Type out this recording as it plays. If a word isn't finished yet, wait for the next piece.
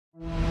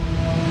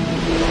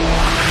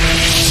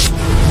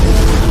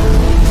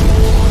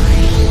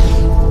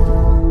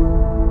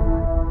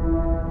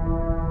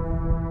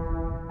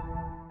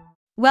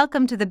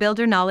Welcome to the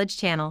Builder Knowledge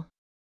channel.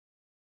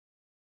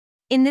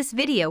 In this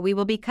video we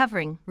will be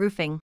covering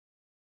roofing.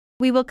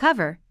 We will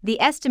cover the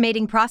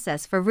estimating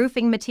process for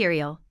roofing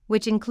material,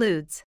 which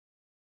includes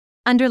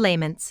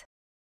underlayments,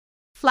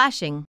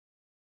 flashing,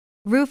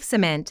 roof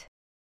cement,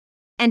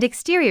 and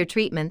exterior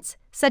treatments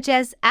such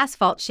as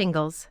asphalt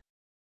shingles,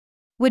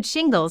 wood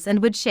shingles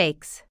and wood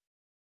shakes.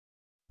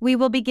 We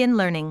will begin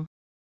learning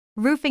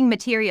roofing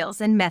materials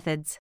and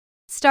methods,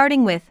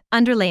 starting with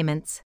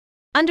underlayments.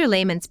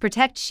 Underlayments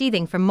protect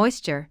sheathing from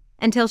moisture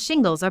until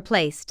shingles are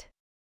placed.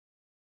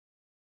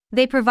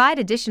 They provide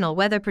additional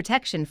weather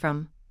protection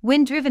from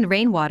wind-driven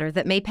rainwater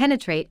that may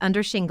penetrate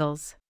under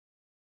shingles.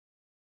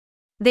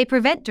 They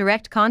prevent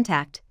direct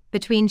contact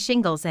between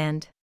shingles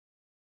and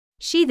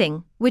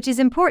sheathing, which is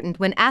important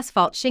when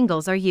asphalt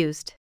shingles are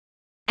used,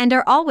 and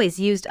are always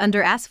used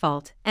under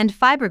asphalt and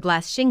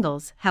fiberglass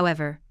shingles,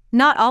 however,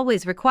 not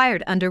always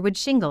required under wood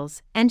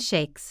shingles and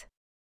shakes.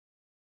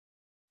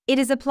 It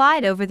is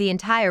applied over the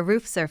entire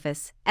roof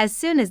surface as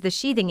soon as the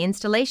sheathing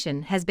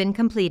installation has been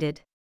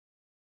completed.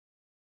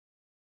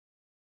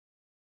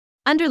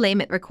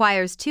 Underlayment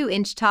requires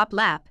 2-inch top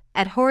lap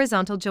at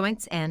horizontal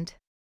joints and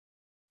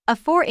a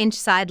 4-inch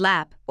side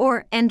lap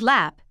or end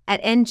lap at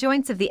end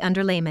joints of the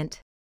underlayment.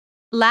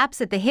 Laps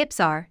at the hips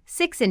are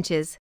 6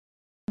 inches.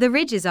 The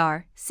ridges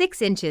are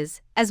 6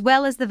 inches, as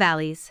well as the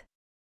valleys.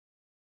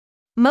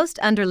 Most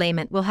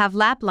underlayment will have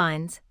lap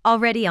lines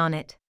already on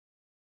it.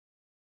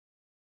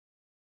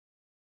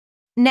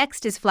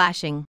 Next is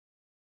flashing.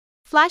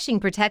 Flashing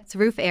protects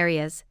roof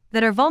areas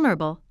that are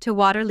vulnerable to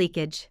water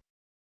leakage.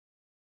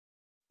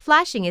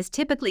 Flashing is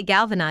typically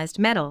galvanized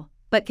metal,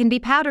 but can be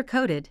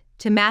powder-coated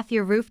to match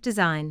your roof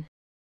design.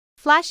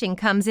 Flashing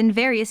comes in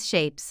various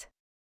shapes.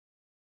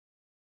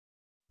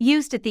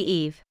 Used at the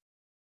eave.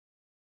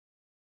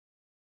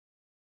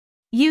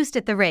 Used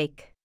at the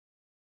rake.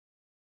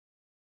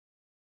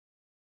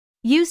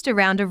 Used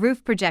around a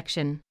roof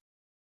projection.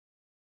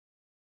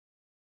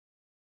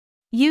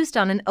 Used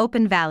on an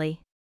open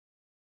valley.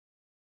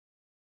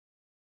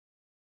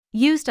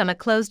 Used on a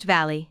closed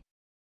valley.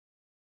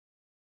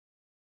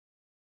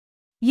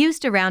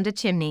 Used around a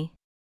chimney.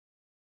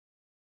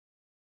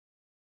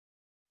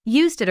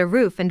 Used at a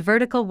roof and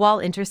vertical wall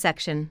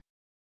intersection.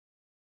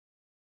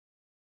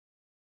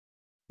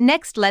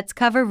 Next, let's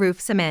cover roof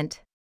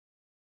cement.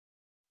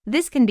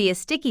 This can be a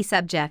sticky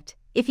subject.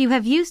 If you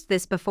have used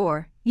this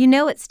before, you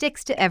know it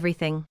sticks to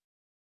everything.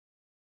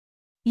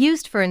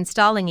 Used for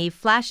installing eave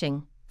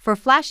flashing, for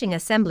flashing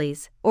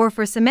assemblies, or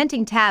for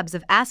cementing tabs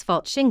of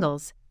asphalt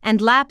shingles and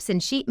laps in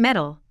sheet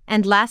metal,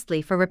 and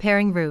lastly for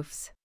repairing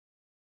roofs.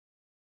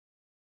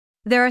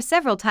 There are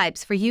several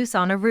types for use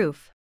on a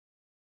roof.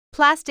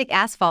 Plastic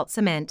asphalt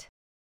cement,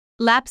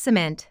 lap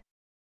cement,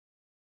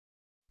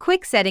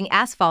 quick-setting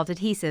asphalt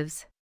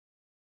adhesives,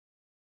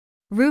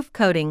 roof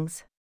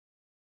coatings,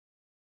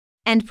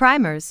 and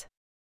primers.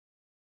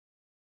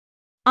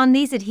 On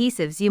these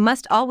adhesives you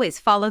must always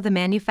follow the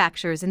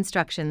manufacturer's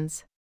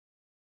instructions.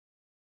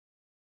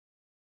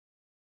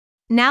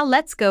 Now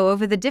let's go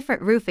over the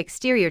different roof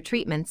exterior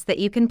treatments that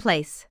you can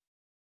place.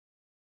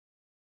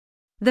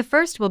 The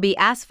first will be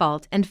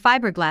asphalt and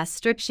fiberglass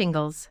strip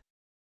shingles.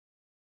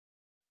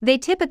 They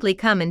typically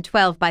come in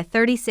 12 by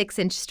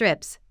 36-inch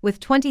strips with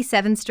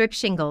 27 strip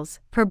shingles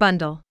per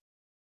bundle,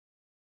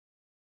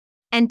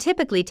 and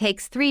typically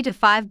takes 3 to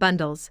 5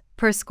 bundles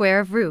per square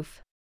of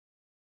roof.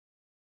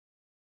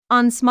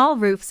 On small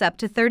roofs up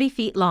to 30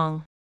 feet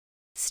long,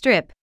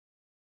 strip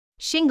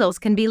shingles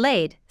can be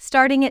laid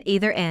starting at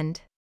either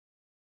end.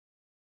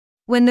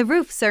 When the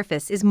roof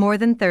surface is more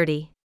than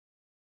 30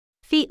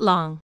 feet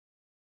long,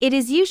 it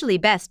is usually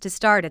best to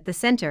start at the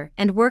center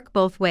and work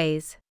both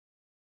ways.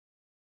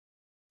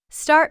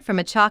 Start from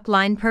a chalk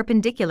line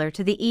perpendicular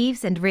to the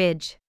eaves and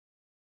ridge.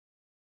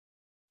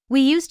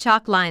 We use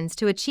chalk lines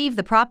to achieve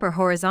the proper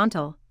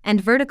horizontal and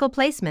vertical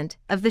placement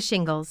of the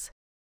shingles.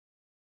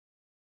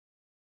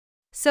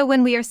 So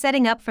when we are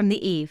setting up from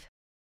the eave,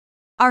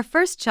 our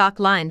first chalk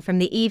line from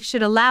the eave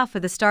should allow for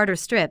the starter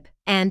strip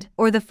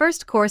or the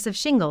first course of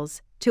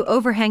shingles to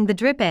overhang the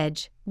drip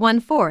edge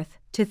 1/4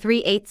 to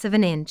 3/8 of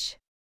an inch.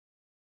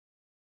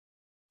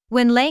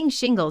 When laying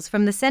shingles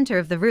from the center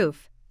of the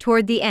roof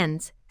toward the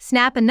ends,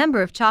 snap a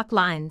number of chalk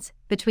lines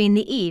between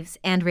the eaves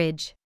and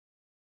ridge.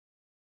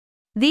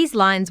 These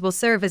lines will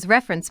serve as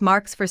reference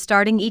marks for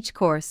starting each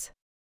course.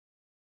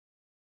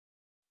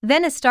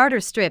 Then a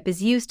starter strip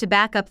is used to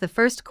back up the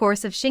first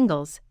course of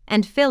shingles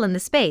and fill in the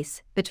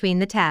space between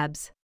the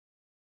tabs.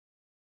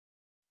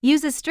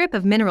 Use a strip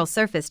of mineral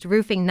surfaced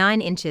roofing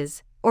 9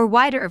 inches or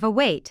wider of a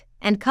weight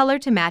and color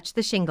to match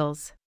the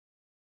shingles.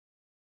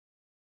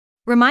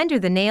 Reminder: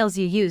 the nails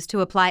you use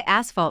to apply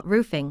asphalt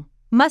roofing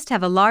must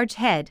have a large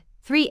head,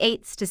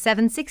 3/8 to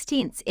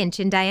 7/16 inch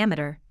in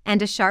diameter,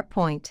 and a sharp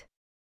point.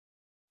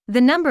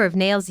 The number of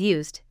nails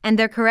used and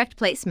their correct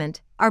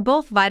placement are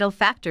both vital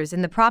factors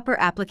in the proper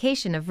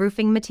application of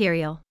roofing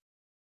material.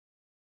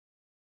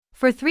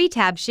 For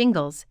 3-tab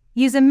shingles,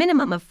 use a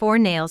minimum of 4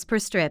 nails per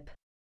strip.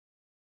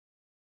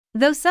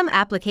 though some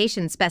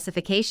application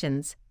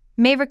specifications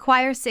may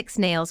require 6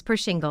 nails per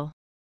shingle.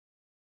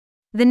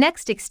 The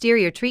next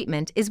exterior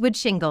treatment is wood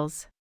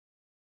shingles.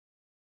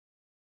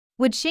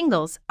 Wood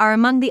shingles are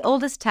among the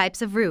oldest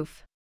types of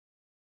roof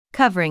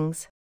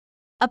coverings,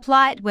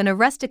 applied when a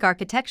rustic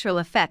architectural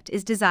effect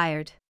is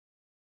desired.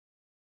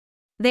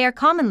 They are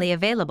commonly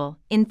available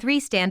in 3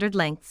 standard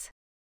lengths: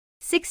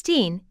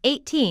 16,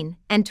 18,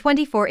 and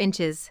 24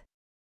 inches.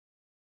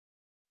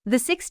 The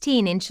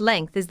 16-inch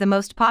length is the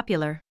most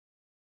popular.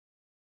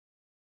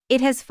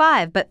 It has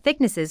 5 but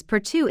thicknesses per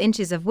 2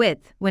 inches of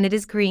width when it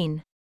is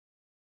green.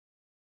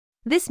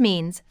 This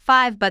means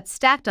 5 butts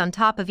stacked on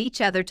top of each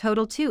other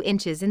total 2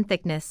 inches in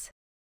thickness.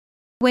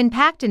 When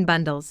packed in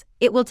bundles,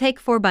 it will take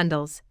 4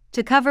 bundles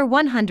to cover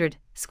 100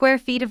 square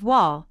feet of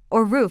wall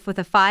or roof with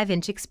a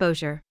 5-inch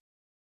exposure.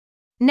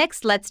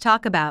 Next, let's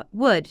talk about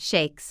wood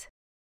shakes.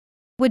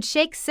 Wood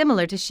shakes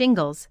similar to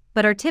shingles,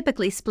 but are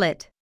typically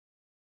split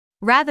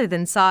rather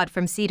than sawed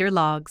from cedar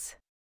logs.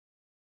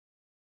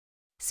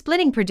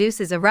 Splitting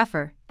produces a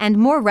rougher and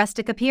more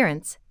rustic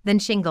appearance than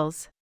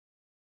shingles.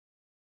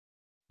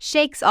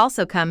 Shakes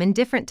also come in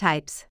different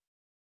types.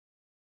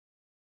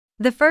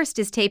 The first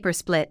is taper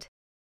split.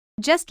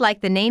 Just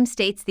like the name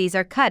states, these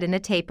are cut in a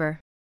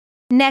taper.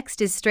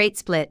 Next is straight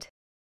split.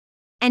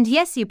 And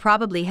yes, you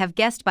probably have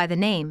guessed by the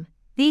name,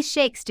 these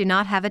shakes do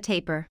not have a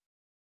taper.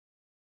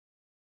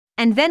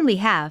 And then we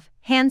have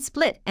hand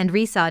split and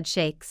resawed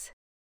shakes.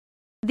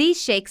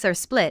 These shakes are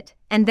split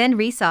and then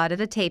resawed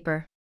at a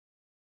taper.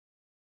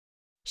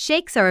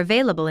 Shakes are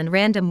available in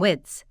random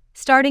widths,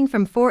 starting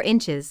from 4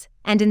 inches,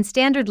 and in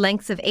standard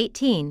lengths of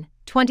 18,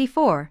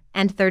 24,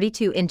 and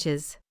 32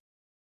 inches.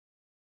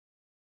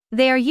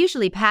 They are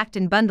usually packed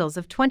in bundles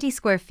of 20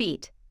 square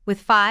feet, with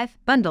 5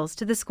 bundles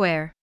to the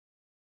square.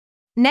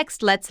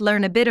 Next, let's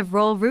learn a bit of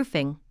roll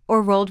roofing,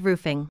 or rolled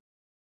roofing.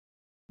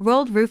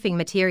 Rolled roofing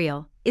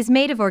material is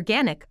made of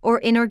organic or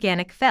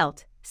inorganic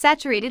felt,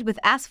 saturated with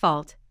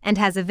asphalt, and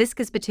has a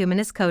viscous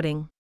bituminous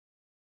coating.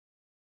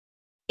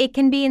 It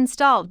can be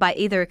installed by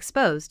either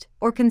exposed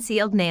or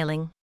concealed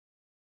nailing.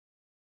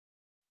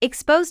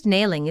 Exposed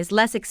nailing is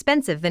less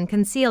expensive than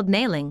concealed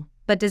nailing,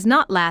 but does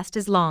not last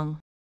as long.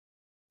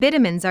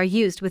 Bitumens are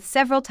used with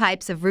several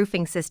types of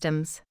roofing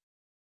systems.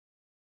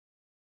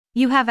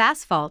 You have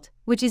asphalt,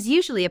 which is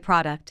usually a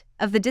product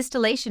of the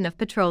distillation of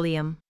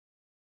petroleum.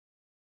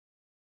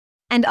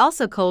 And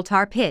also coal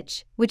tar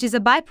pitch, which is a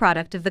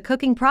byproduct of the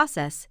cooking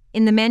process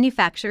in the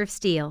manufacture of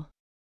steel.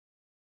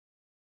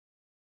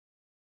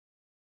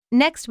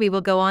 Next, we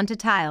will go on to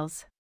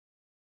tiles.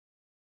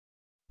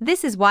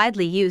 This is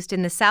widely used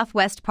in the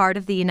southwest part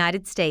of the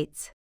United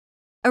States.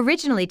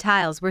 Originally,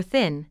 tiles were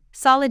thin,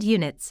 solid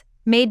units,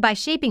 made by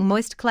shaping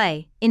moist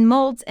clay in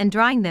molds and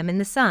drying them in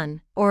the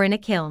sun or in a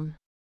kiln.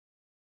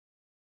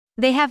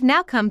 They have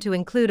now come to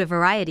include a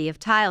variety of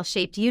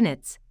tile-shaped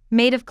units,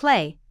 made of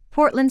clay,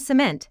 Portland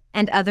cement,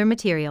 and other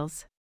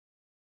materials.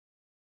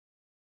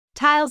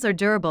 Tiles are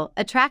durable,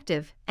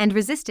 attractive, and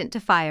resistant to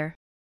fire.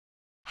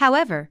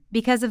 However,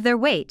 because of their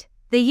weight,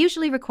 they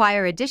usually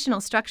require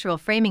additional structural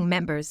framing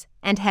members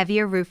and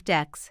heavier roof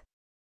decks.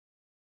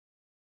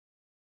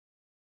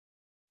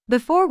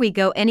 Before we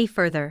go any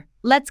further,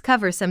 let's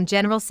cover some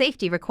general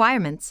safety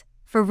requirements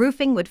for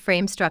roofing wood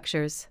frame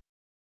structures.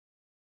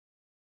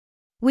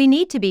 We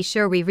need to be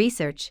sure we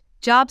research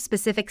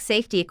job-specific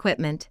safety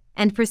equipment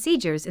and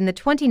procedures in the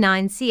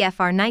 29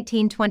 CFR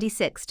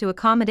 1926 to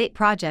accommodate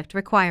project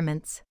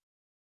requirements.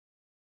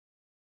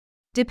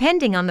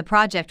 Depending on the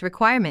project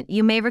requirement,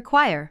 you may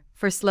require,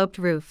 for sloped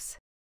roofs,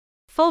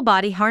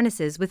 full-body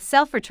harnesses with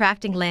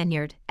self-retracting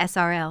lanyard,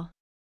 SRL.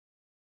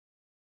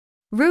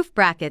 Roof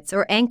brackets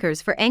or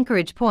anchors for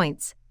anchorage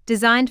points,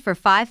 designed for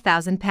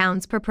 5,000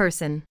 pounds per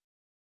person.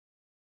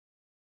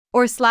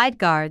 Or slide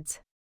guards.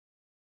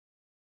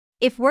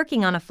 If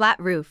working on a flat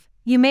roof,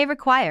 you may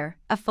require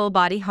a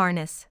full-body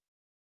harness,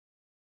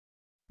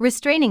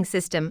 restraining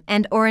system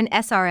and/or an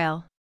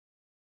SRL.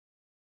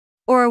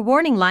 Or a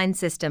warning line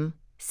system,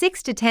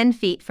 6 to 10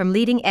 feet from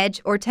leading edge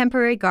or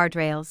temporary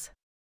guardrails.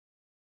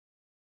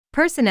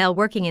 Personnel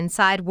working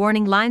inside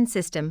warning line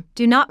system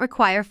do not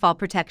require fall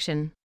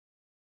protection.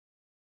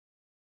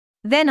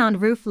 Then on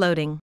roof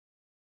loading.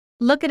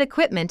 Look at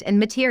equipment and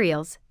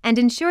materials and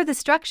ensure the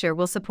structure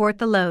will support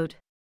the load.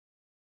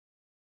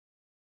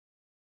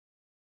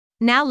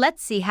 Now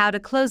let's see how to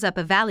close up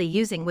a valley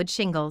using wood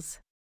shingles.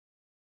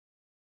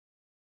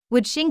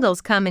 Wood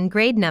shingles come in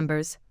grade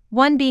numbers,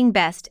 1 being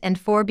best and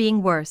 4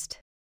 being worst.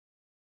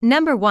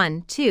 Number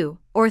 1, 2,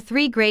 or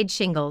 3 grade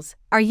shingles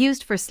are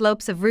used for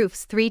slopes of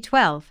roofs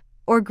 312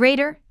 or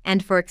greater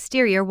and for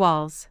exterior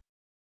walls.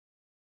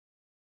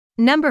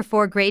 Number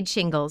 4 grade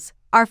shingles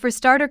are for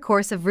starter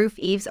course of roof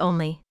eaves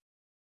only.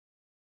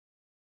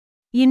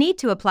 You need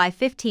to apply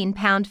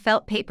 15-pound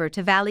felt paper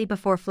to valley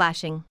before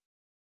flashing.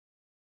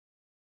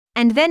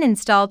 And then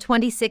install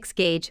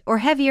 26-gauge or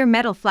heavier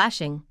metal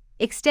flashing,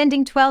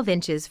 extending 12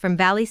 inches from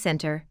valley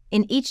center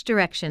in each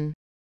direction.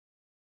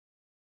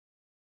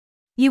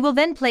 You will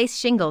then place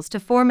shingles to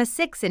form a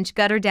 6-inch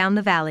gutter down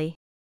the valley.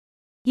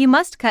 You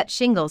must cut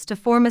shingles to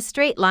form a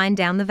straight line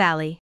down the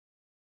valley.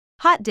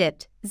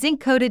 Hot-dipped,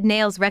 zinc-coated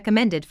nails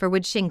recommended for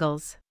wood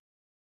shingles.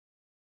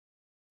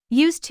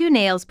 Use 2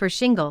 nails per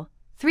shingle,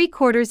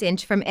 3/4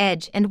 inch from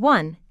edge and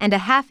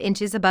 1.5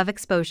 inches above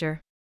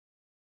exposure.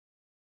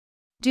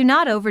 Do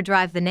not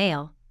overdrive the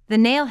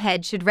nail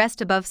head should rest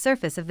above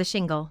surface of the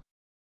shingle.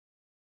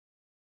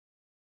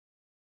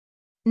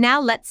 Now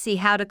let's see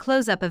how to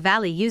close up a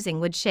valley using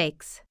wood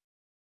shakes.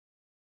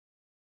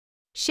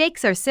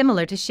 Shakes are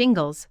similar to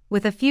shingles,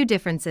 with a few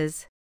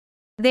differences.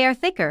 They are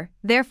thicker,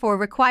 therefore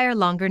require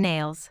longer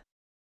nails.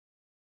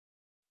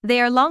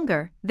 They are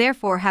longer,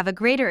 therefore have a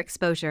greater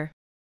exposure.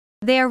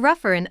 They are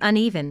rougher and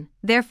uneven,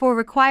 therefore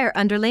require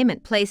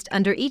underlayment placed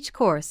under each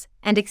course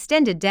and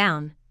extended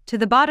down to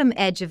the bottom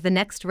edge of the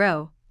next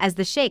row as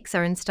the shakes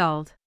are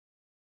installed.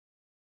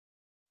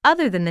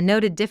 Other than the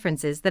noted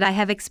differences that I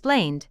have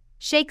explained,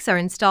 shakes are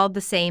installed the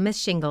same as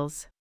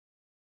shingles.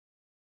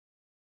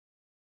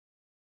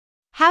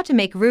 How to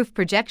make roof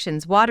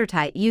projections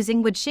watertight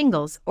using wood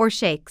shingles or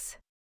shakes.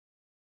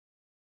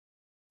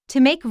 To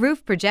make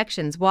roof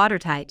projections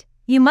watertight,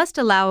 you must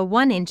allow a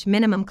 1-inch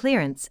minimum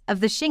clearance of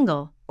the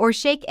shingle or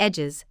shake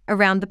edges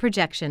around the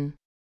projection.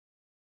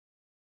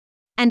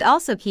 And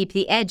also keep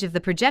the edge of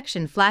the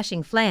projection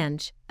flashing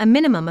flange a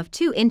minimum of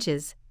 2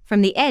 inches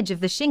from the edge of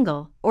the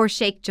shingle or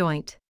shake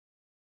joint.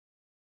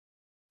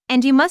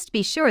 And you must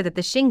be sure that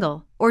the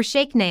shingle or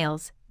shake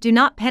nails do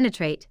not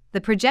penetrate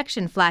the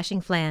projection flashing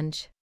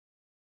flange.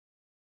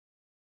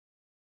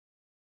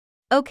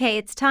 Okay,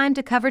 it's time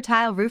to cover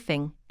tile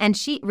roofing and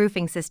sheet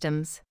roofing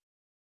systems.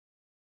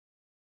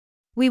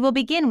 We will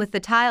begin with the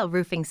tile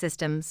roofing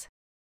systems.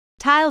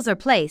 Tiles are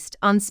placed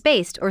on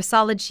spaced or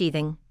solid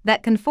sheathing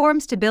that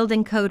conforms to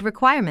building code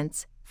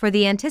requirements for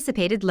the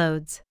anticipated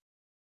loads.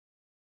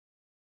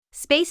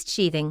 Spaced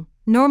sheathing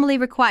normally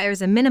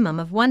requires a minimum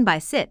of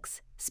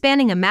 1/6,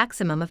 spanning a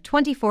maximum of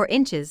 24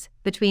 inches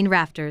between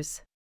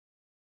rafters.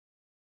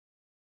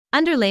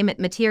 Underlayment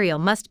material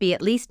must be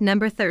at least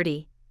number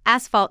 30,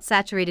 asphalt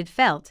saturated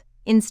felt,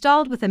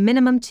 installed with a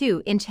minimum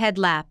 2-inch head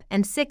lap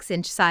and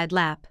 6-inch side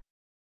lap.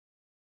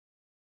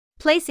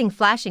 Placing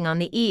flashing on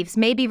the eaves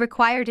may be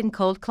required in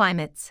cold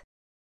climates.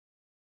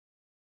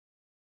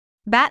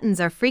 Battens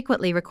are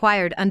frequently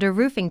required under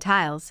roofing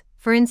tiles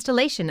for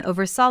installation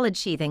over solid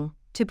sheathing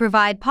to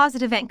provide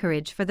positive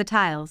anchorage for the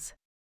tiles.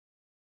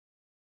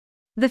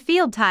 The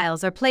field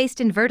tiles are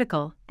placed in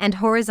vertical and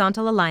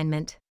horizontal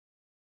alignment.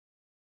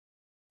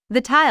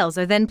 The tiles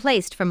are then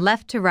placed from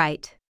left to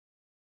right.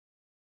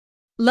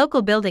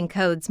 Local building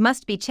codes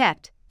must be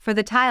checked for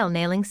the tile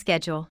nailing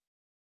schedule.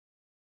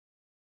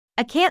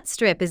 A cant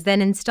strip is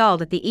then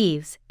installed at the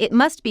eaves. It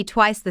must be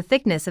twice the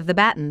thickness of the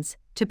battens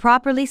to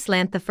properly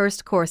slant the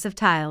first course of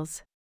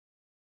tiles.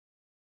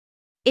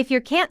 If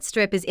your cant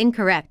strip is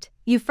incorrect,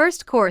 your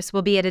first course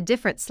will be at a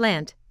different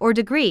slant or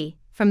degree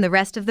from the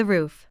rest of the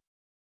roof.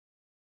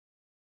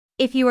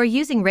 If you are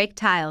using rake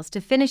tiles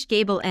to finish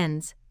gable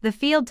ends, the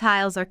field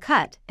tiles are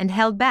cut and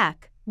held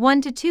back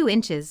 1 to 2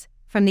 inches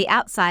from the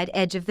outside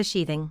edge of the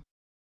sheathing.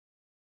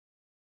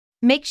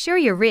 Make sure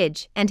your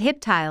ridge and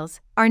hip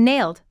tiles are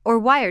nailed or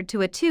wired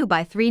to a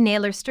 2x3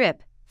 nailer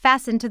strip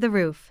fastened to the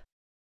roof.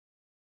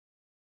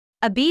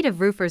 A bead of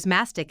roofer's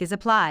mastic is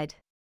applied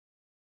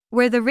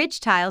where the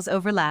ridge tiles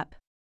overlap.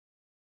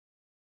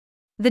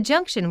 The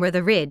junction where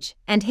the ridge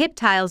and hip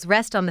tiles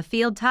rest on the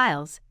field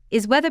tiles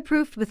is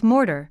weatherproofed with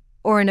mortar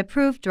or an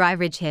approved dry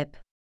ridge hip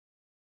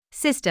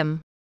system.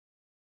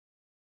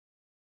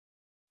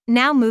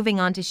 Now moving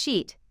on to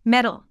sheet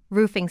metal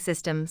roofing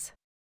systems.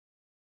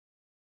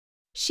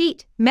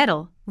 Sheet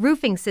metal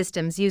roofing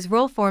systems use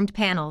roll-formed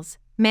panels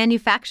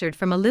manufactured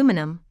from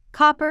aluminum,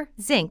 copper,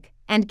 zinc,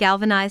 and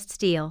galvanized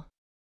steel.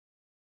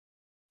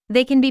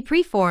 They can be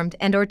preformed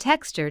and/or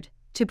textured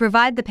to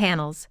provide the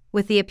panels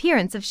with the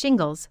appearance of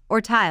shingles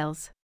or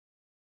tiles.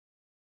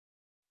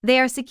 They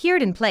are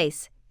secured in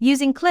place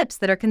using clips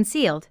that are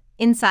concealed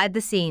inside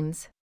the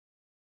seams.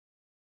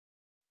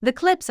 The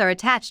clips are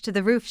attached to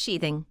the roof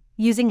sheathing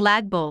using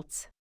lag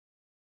bolts.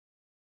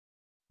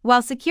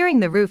 While securing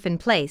the roof in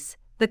place,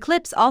 the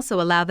clips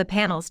also allow the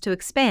panels to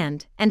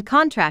expand and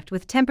contract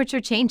with temperature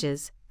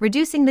changes,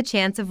 reducing the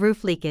chance of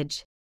roof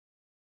leakage.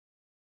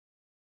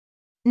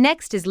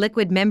 Next is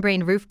liquid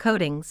membrane roof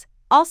coatings,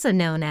 also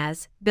known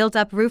as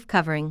built-up roof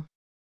covering.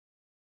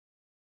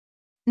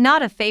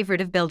 Not a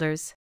favorite of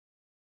builders.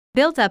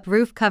 Built-up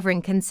roof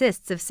covering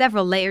consists of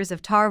several layers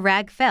of tar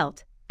rag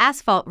felt,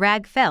 asphalt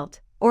rag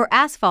felt, or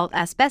asphalt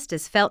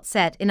asbestos felt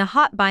set in a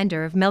hot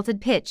binder of melted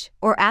pitch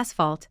or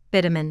asphalt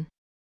bitumen.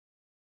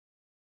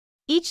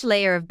 Each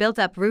layer of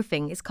built-up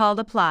roofing is called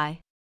a ply.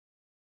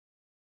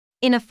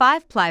 In a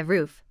 5-ply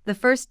roof, the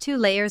first 2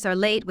 layers are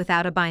laid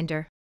without a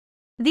binder.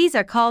 These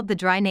are called the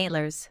dry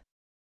nailers.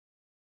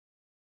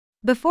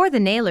 Before the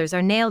nailers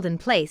are nailed in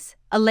place,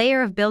 a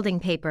layer of building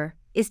paper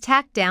is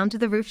tacked down to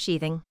the roof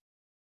sheathing.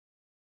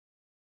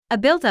 A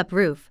built-up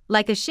roof,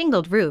 like a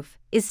shingled roof,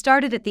 is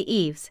started at the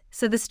eaves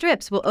so the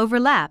strips will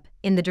overlap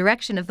in the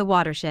direction of the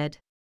watershed.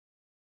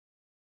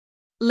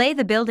 Lay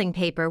the building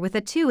paper with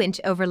a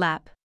 2-inch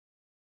overlap.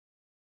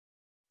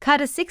 Cut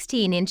a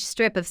 16-inch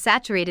strip of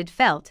saturated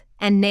felt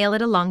and nail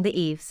it along the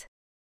eaves.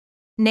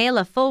 Nail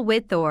a full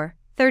width or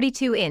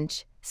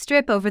 32-inch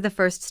strip over the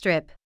first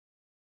strip.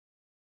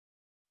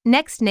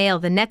 Next, nail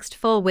the next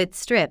full-width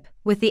strip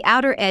with the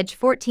outer edge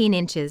 14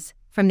 inches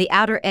from the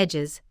outer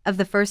edges of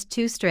the first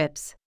 2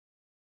 strips.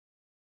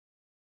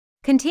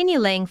 Continue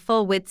laying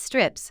full-width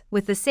strips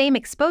with the same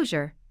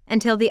exposure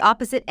until the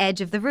opposite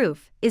edge of the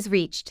roof is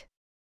reached.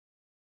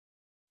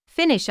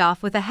 Finish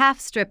off with a half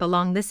strip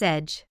along this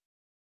edge.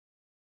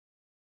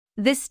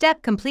 This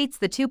step completes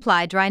the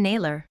 2-ply dry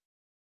nailer.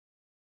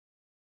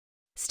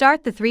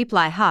 Start the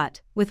 3-ply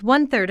hot with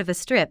 1/3 of a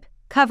strip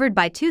covered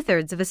by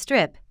 2/3 of a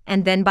strip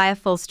and then by a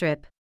full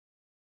strip.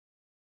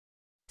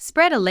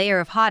 Spread a layer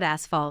of hot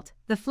asphalt,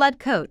 the flood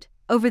coat,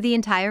 over the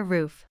entire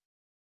roof.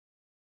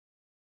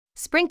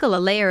 Sprinkle a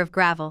layer of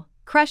gravel,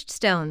 crushed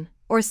stone,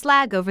 or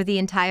slag over the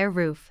entire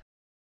roof.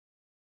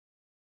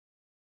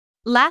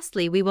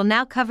 Lastly, we will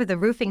now cover the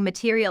roofing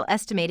material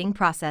estimating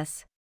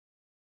process.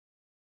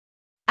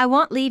 I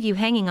won't leave you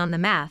hanging on the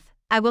math,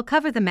 I will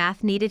cover the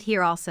math needed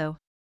here also.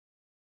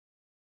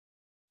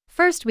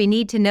 First, we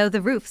need to know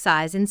the roof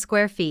size in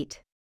square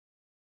feet.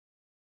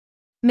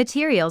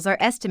 Materials are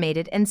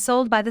estimated and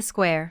sold by the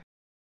square.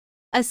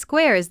 A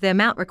square is the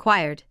amount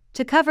required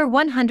to cover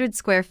 100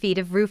 square feet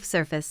of roof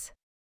surface.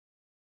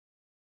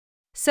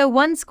 So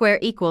 1 square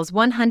equals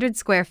 100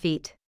 square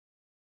feet.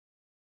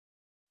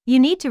 You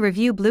need to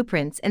review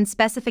blueprints and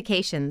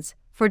specifications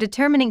for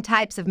determining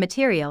types of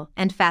material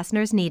and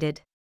fasteners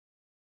needed.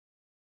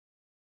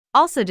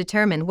 Also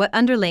determine what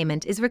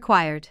underlayment is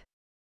required.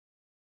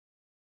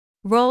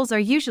 Rolls are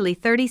usually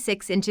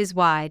 36 inches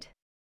wide.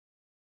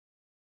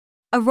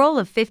 A roll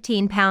of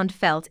 15-pound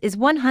felt is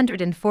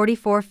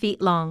 144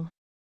 feet long.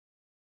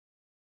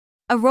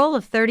 A roll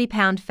of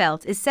 30-pound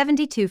felt is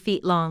 72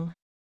 feet long.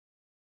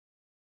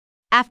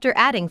 After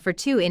adding for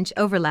 2-inch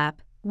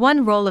overlap,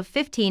 1 roll of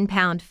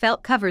 15-pound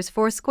felt covers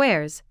 4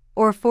 squares,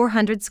 or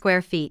 400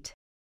 square feet.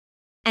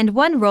 And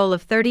 1 roll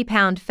of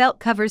 30-pound felt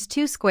covers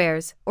 2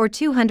 squares, or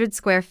 200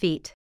 square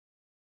feet.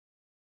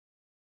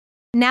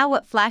 Now,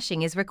 what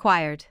flashing is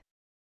required?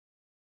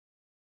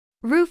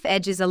 Roof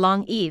edges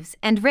along eaves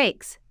and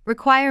rakes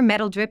require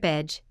metal drip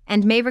edge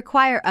and may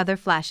require other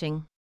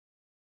flashing.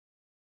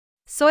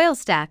 Soil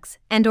stacks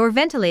and/or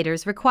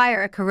ventilators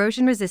require a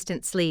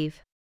corrosion-resistant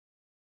sleeve.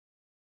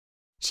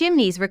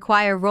 Chimneys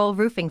require roll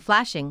roofing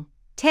flashing,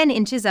 10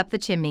 inches up the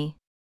chimney.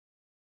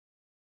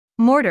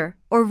 Mortar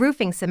or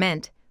roofing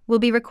cement will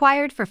be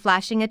required for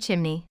flashing a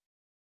chimney.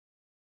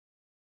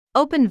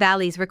 Open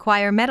valleys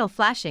require metal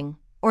flashing,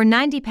 or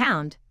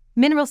 90-pound,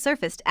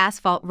 mineral-surfaced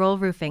asphalt roll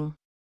roofing.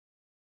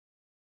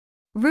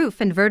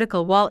 Roof and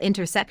vertical wall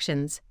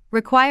intersections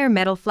require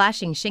metal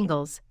flashing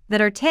shingles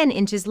that are 10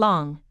 inches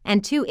long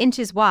and 2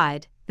 inches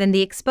wide than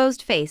the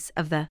exposed face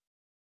of the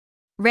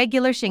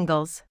regular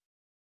shingles.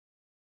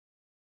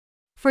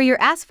 For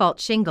your asphalt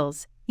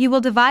shingles, you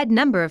will divide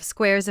number of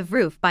squares of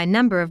roof by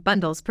number of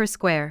bundles per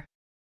square.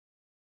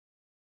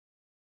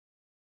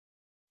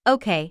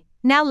 Okay,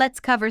 now let's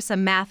cover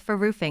some math for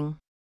roofing.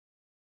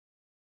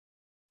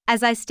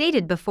 As I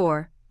stated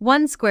before,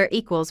 1 square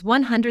equals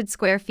 100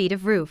 square feet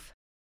of roof.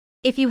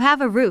 If you have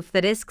a roof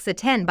that is a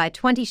 10 by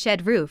 20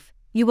 shed roof,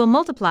 you will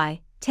multiply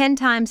 10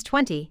 times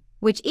 20,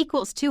 which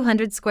equals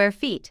 200 square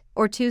feet,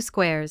 or 2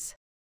 squares.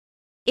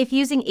 If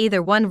using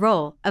either 1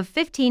 roll of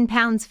 15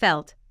 pounds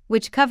felt,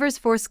 which covers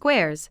 4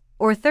 squares,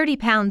 or 30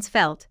 pounds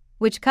felt,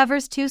 which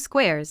covers 2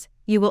 squares,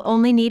 you will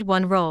only need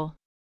 1 roll.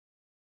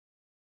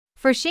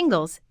 For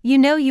shingles, you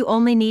know you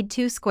only need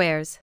 2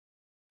 squares.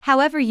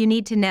 However, you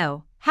need to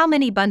know how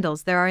many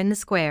bundles there are in the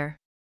square.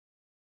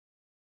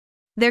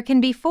 There can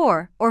be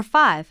 4 or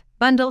 5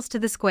 bundles to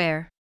the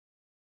square.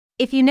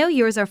 If you know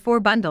yours are 4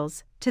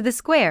 bundles to the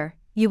square,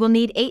 you will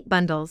need 8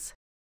 bundles.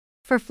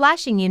 For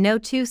flashing, you know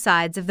 2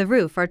 sides of the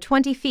roof are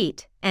 20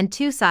 feet and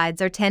 2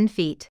 sides are 10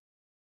 feet.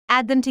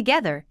 Add them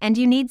together and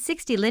you need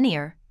 60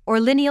 linear or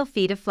lineal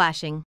feet of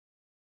flashing.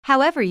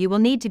 However, you will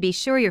need to be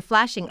sure your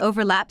flashing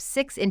overlaps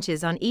 6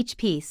 inches on each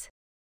piece.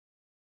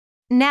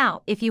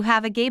 Now, if you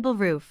have a gable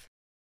roof,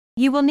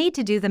 you will need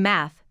to do the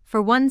math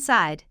for one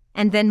side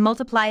and then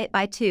multiply it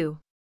by 2.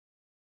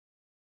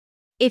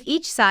 If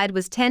each side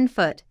was 10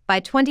 foot by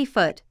 20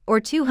 foot or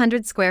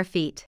 200 square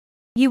feet,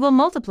 you will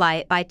multiply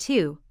it by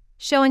 2,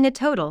 showing a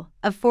total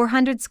of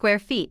 400 square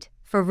feet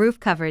for roof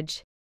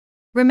coverage.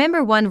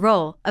 Remember, 1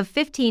 roll of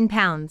 15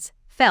 pounds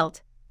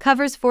felt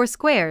covers 4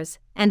 squares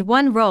and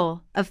 1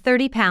 roll of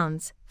 30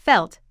 pounds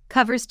felt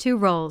covers 2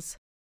 rolls.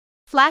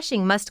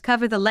 Flashing must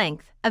cover the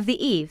length of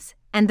the eaves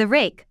and the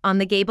rake on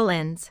the gable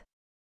ends.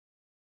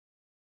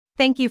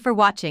 Thank you for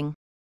watching.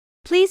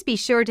 Please be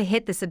sure to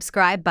hit the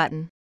subscribe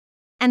button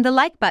and the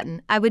like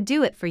button. I would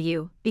do it for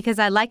you because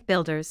I like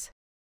builders.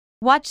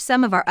 Watch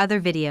some of our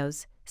other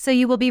videos so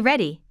you will be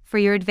ready for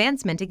your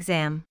advancement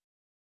exam.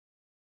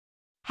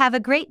 Have a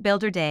great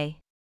builder day.